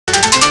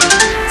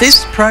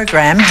This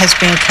program has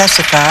been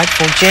classified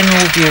for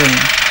general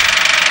viewing.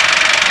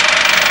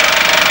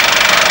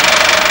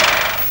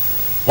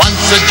 Once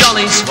a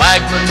jolly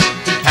swagman,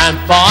 he can't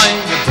buy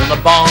a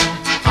billabong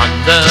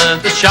under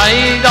the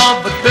shade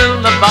of a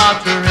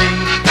coolabah tree.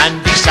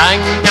 And he sang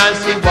as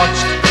he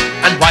watched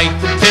and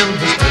waited till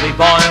his billy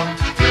boiled.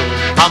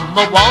 You'll come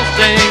a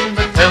waltzing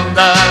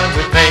Matilda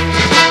with me.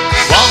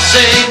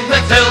 Waltzing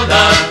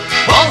Matilda,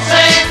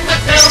 waltzing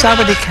Matilda.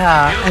 Sawadee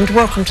Ka, and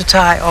welcome to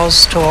Thai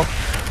Oz Talk,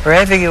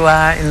 wherever you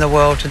are in the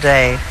world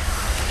today.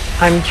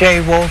 I'm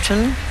Jay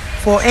Walton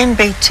for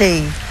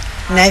NBT,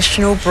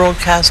 National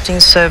Broadcasting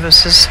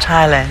Services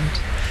Thailand.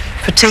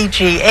 For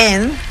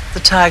TGN,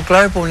 the Thai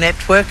Global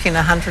Network in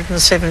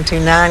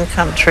 179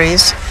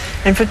 countries,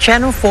 and for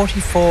Channel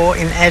 44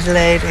 in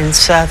Adelaide in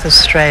South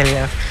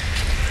Australia.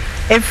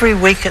 Every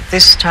week at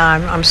this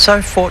time, I'm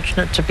so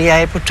fortunate to be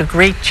able to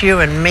greet you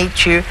and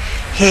meet you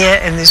here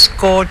in this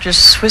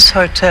gorgeous Swiss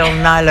hotel,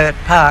 Nilert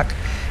Park.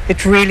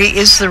 It really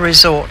is the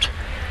resort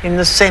in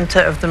the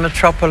centre of the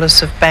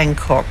metropolis of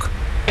Bangkok.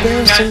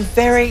 There are some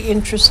very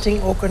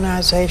interesting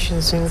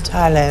organisations in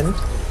Thailand,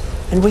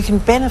 and we can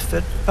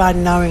benefit by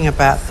knowing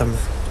about them.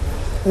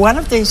 One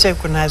of these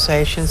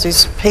organisations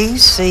is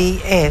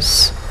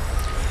PCS,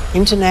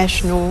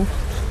 International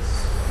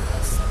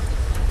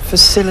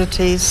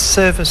Facilities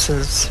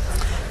Services.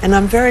 And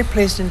I'm very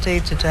pleased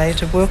indeed today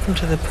to welcome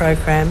to the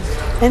program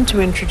and to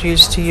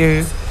introduce to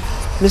you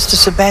Mr.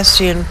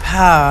 Sebastian,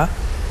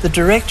 the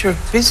Director of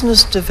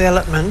Business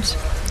Development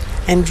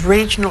and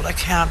Regional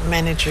Account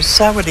Manager.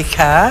 Sawadee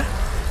Ka.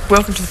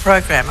 Welcome to the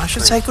program. I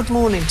should say good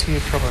morning to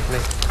you probably.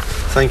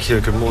 Thank you,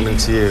 good morning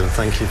to you, and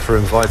thank you for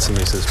inviting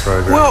me to this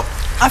program. Well,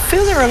 I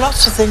feel there are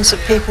lots of things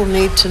that people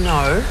need to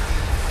know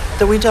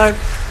that we don't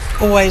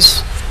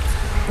always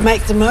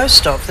make the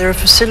most of. There are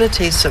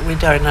facilities that we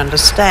don't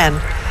understand.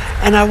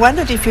 And I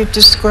wondered if you'd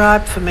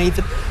describe for me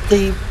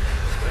the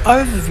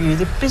overview,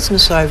 the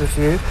business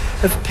overview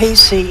of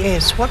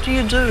PCS. What do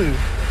you do?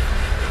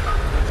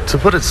 To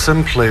put it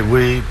simply,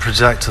 we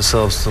project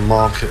ourselves to the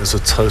market as a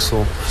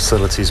total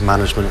facilities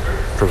management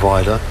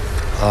provider.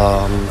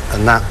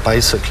 And that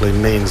basically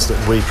means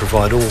that we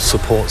provide all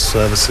support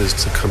services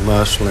to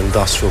commercial and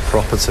industrial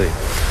property.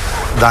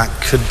 That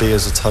could be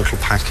as a total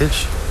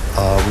package,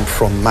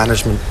 from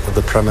management of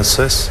the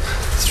premises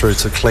through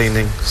to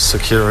cleaning,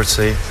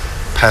 security,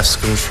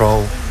 pest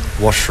control,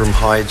 washroom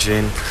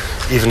hygiene,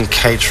 even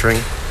catering,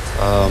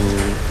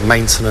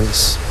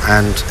 maintenance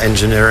and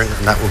engineering,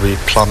 and that will be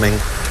plumbing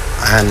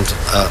and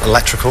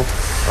electrical,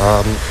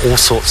 all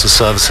sorts of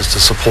services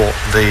to support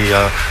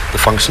the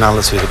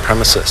functionality of the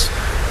premises.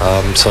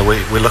 So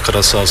we look at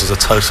ourselves as a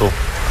total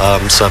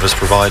service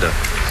provider.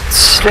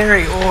 It's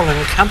very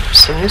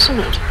all-encompassing, isn't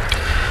it?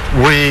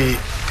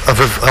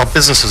 Our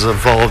business has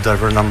evolved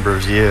over a number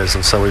of years,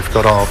 and so we've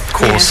got our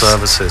core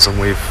services, and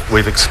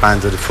we've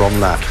expanded from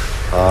that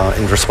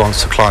in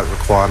response to client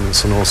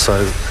requirements and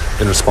also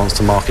in response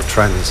to market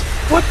trends.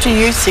 What do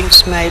you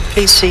think's made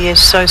PCS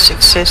so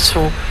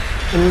successful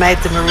and made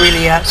them a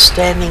really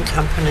outstanding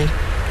company?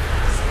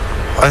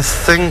 I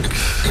think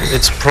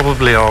it's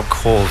probably our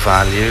core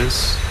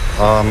values.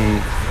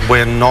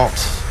 We're not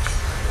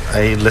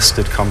a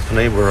listed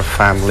company, we're a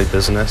family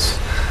business,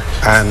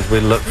 and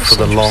we look for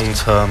the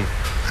long-term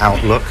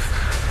outlook.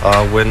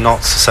 We're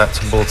not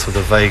susceptible to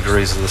the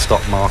vagaries of the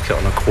stock market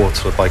on a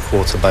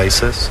quarter-by-quarter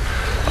basis,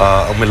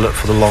 and we look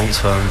for the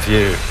long-term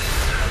view.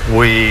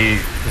 We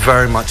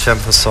very much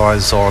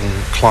emphasise on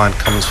client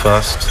comes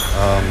first,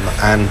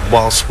 and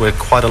whilst we're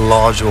quite a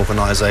large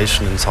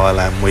organisation in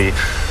Thailand, we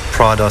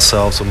pride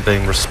ourselves on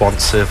being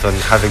responsive and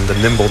having the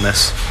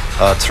nimbleness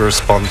to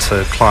respond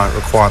to client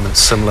requirements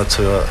similar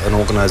to an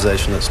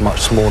organisation that's much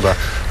smaller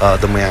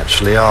than we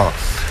actually are.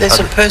 There's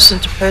a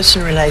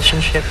person-to-person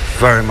relationship.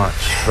 Very much,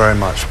 very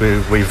much.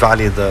 We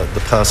value the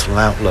personal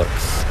outlook.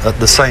 At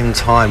the same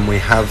time, we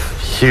have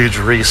huge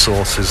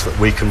resources that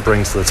we can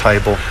bring to the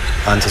table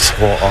and to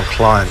support our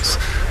clients.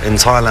 In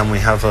Thailand, we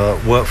have a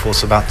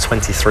workforce of about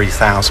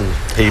 23,000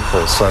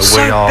 people.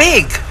 So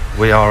big.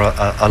 We are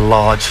a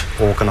large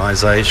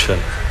organisation,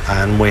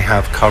 and we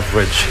have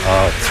coverage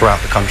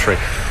throughout the country,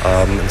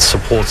 and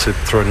supported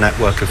through a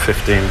network of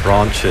 15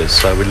 branches.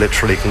 So we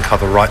literally can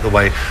cover right the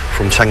way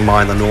from Chiang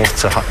Mai in the north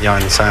to Hat Yai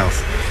in the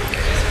south.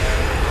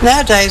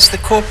 Nowadays, the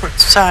corporate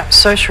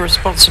social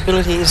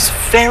responsibility is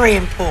very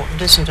important,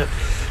 isn't it,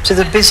 to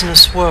the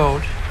business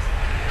world?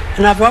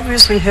 And I've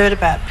obviously heard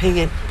about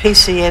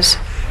PCS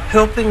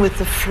helping with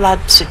the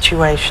flood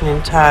situation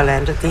in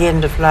Thailand at the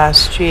end of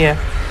last year.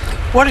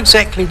 What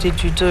exactly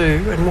did you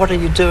do, and what are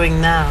you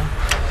doing now?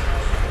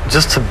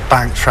 Just to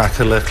backtrack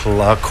a little,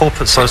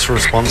 corporate social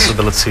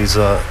responsibilities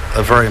are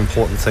a very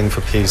important thing for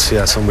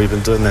PCS, and we've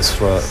been doing this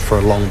for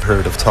a long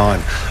period of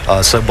time.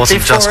 So it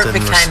wasn't just before it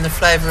became the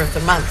flavour of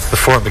the month.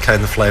 Before it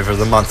became the flavour of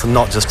the month, and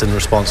not just in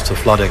response to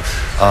flooding,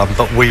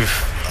 but we've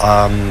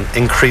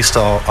increased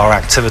our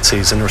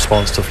activities in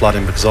response to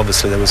flooding because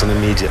obviously there was an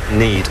immediate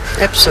need.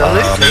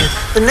 Absolutely.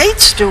 The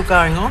need's still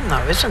going on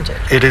though, isn't it?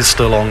 It is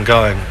still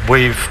ongoing.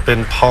 We've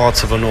been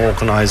part of an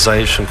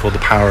organisation called the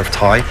Power of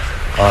Thai,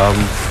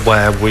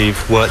 where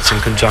we've worked in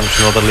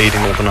conjunction with other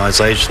leading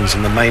organisations,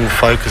 and the main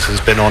focus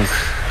has been on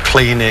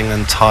cleaning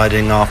and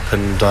tidying up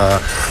and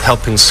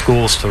helping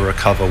schools to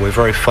recover. We're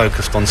very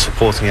focused on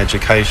supporting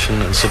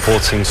education and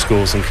supporting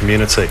schools and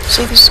community.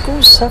 See, the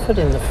schools suffered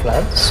in the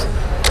floods.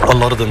 A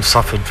lot of them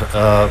suffered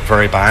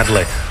very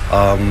badly.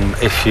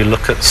 If you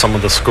look at some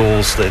of the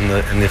schools in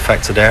the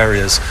affected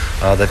areas,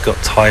 they've got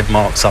tide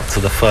marks up to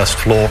the first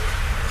floor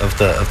of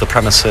the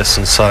premises,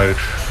 and so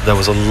there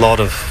was a lot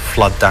of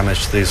flood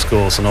damage to these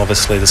schools, and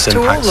obviously this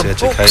impacts the education.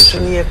 To all the books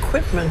and the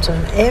equipment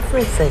and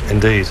everything.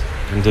 Indeed.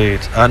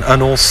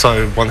 And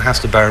also one has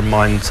to bear in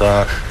mind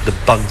the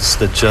bugs,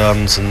 the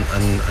germs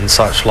and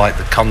such like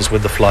that comes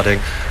with the flooding,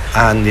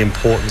 and the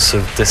importance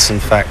of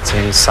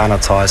disinfecting,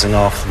 sanitising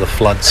after the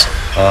floods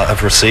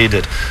have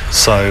receded.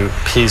 So one of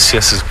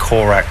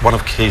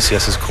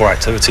PCS's core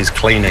activities,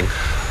 cleaning,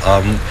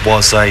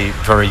 was a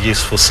very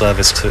useful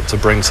service to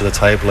bring to the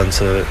table and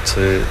to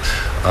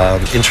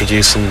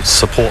introduce and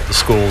support the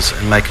schools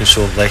in making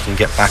sure that they can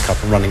get back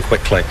up and running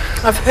quickly.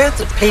 I've heard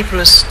that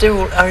people are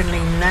still only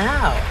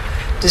now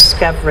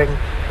discovering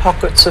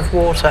pockets of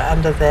water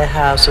under their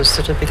houses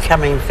that are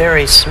becoming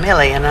very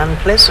smelly and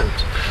unpleasant.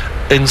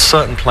 In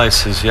certain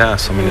places,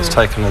 yes. I mean, it's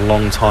taken a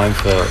long time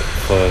for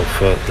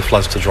the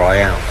floods to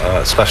dry out,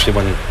 especially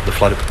when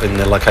in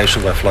the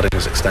location where flooding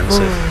is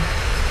extensive.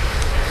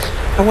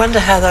 I wonder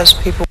how those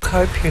people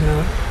cope, you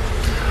know.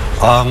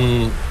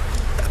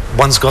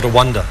 One's got to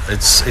wonder.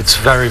 It's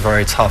very,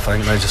 very tough. I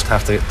think they just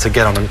have to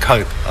get on and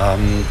cope.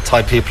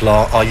 Thai people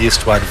are used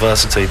to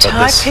adversity. But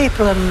Thai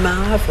people are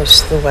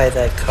marvellous the way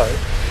they cope.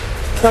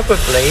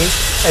 Probably,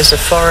 as a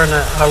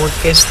foreigner, I would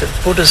guess that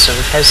Buddhism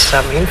has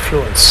some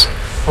influence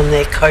on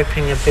their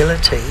coping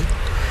ability,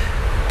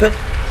 but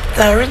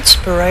they're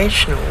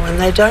inspirational and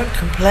they don't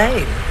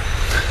complain.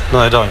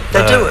 No, they don't.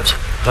 They do it.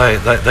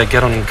 They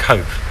get on and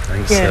cope.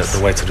 I think it's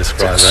the way to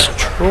describe it's it.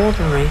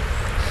 Extraordinary.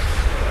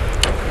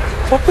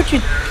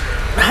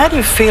 How do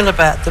you feel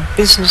about the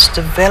business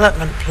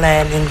development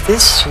plan in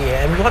this year,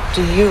 and what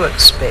do you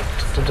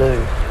expect to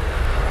do?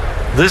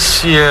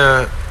 This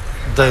year,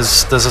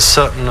 there's a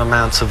certain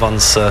amount of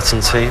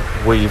uncertainty.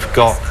 We've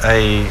got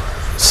a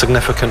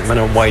significant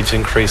minimum wage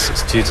increase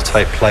that's due to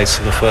take place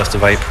on the 1st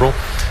of April,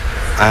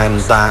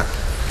 and that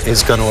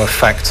is going to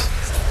affect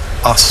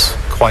us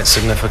quite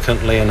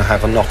significantly and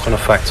have a knock-on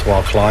effect to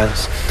our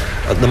clients.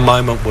 At the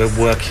moment, we're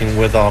working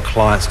with our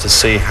clients to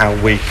see how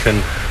we can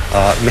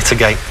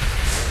mitigate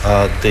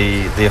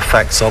the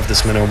effects of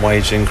this minimum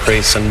wage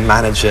increase and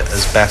manage it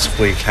as best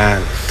we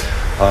can.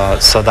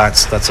 So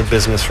that's a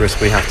business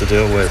risk we have to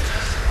deal with.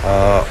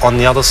 On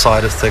the other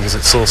side of things,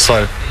 it's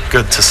also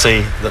good to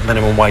see that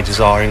minimum wages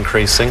are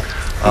increasing.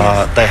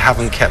 They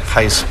haven't kept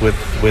pace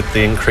with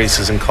the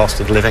increases in cost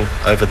of living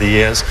over the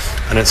years,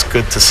 and it's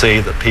good to see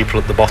that people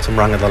at the bottom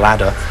rung of the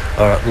ladder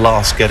are at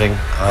last getting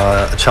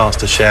a chance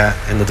to share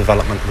in the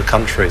development of the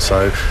country.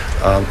 So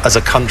as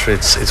a country,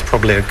 it's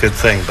probably a good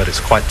thing, but it's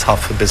quite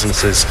tough for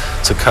businesses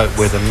to cope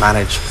with and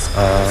manage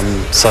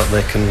so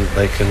that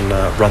they can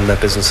run their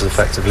businesses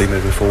effectively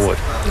moving forward.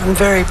 I'm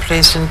very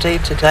pleased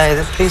indeed today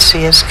that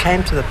PCS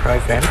came to the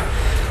program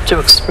to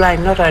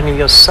explain not only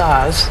your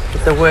size,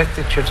 but the work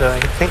that you're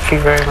doing. Thank you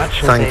very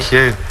much indeed. Thank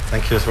you.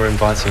 Thank you for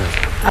inviting me.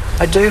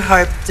 I do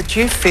hope that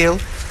you feel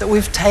that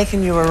we've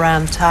taken you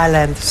around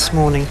Thailand this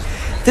morning.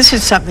 This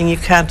is something you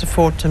can't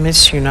afford to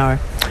miss, you know.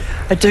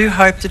 I do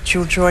hope that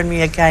you'll join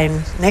me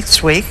again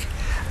next week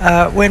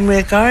when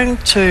we're going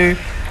to,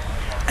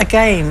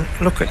 again,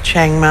 look at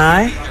Chiang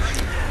Mai.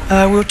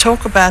 We'll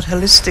talk about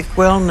holistic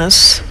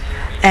wellness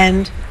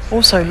and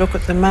also look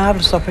at the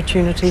marvellous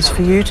opportunities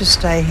for you to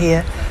stay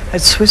here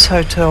at Swiss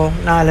Hotel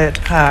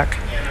Nilert Park.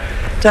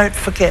 Don't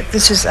forget,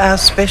 this is our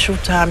special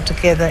time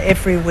together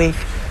every week,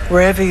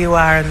 wherever you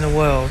are in the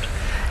world.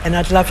 And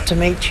I'd love to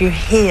meet you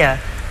here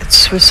at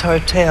Swiss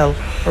Hotel,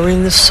 or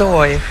in the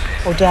Soy,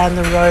 or down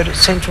the road at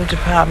Central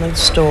Department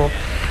Store.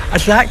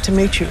 I'd like to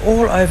meet you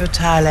all over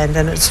Thailand,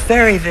 and it's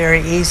very,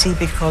 very easy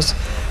because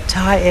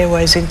Thai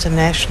Airways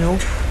International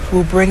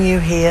will bring you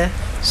here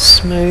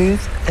smooth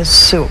as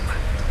silk.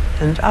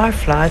 And I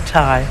fly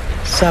Thai.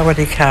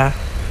 Sawadee ka.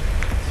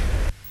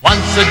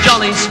 Once a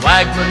jolly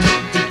swagman,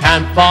 he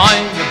can't buy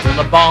a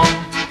billabong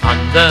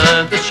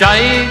under the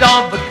shade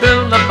of a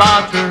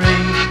coolabah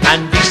tree.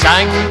 And he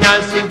sang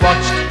as he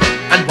watched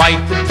and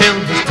waited till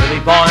his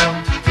billy boiled.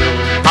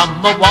 You'll come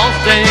a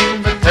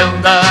waltzing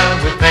Matilda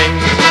with me.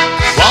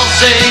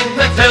 Waltzing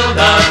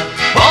Matilda,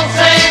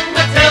 waltzing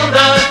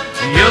Matilda,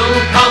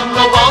 you'll come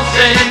a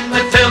waltzing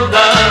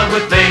Matilda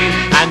with me.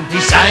 And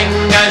he sang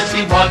as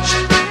he watched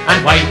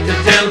and waited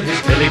till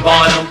his billy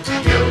boiled.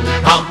 You'll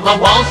come a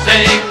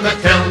waltzing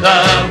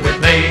Matilda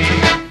with me.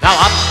 Now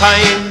up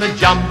came the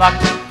jumbuck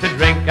to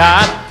drink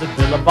at the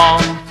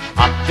billabong.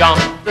 Up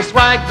jumped the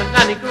swagman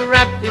and he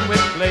grabbed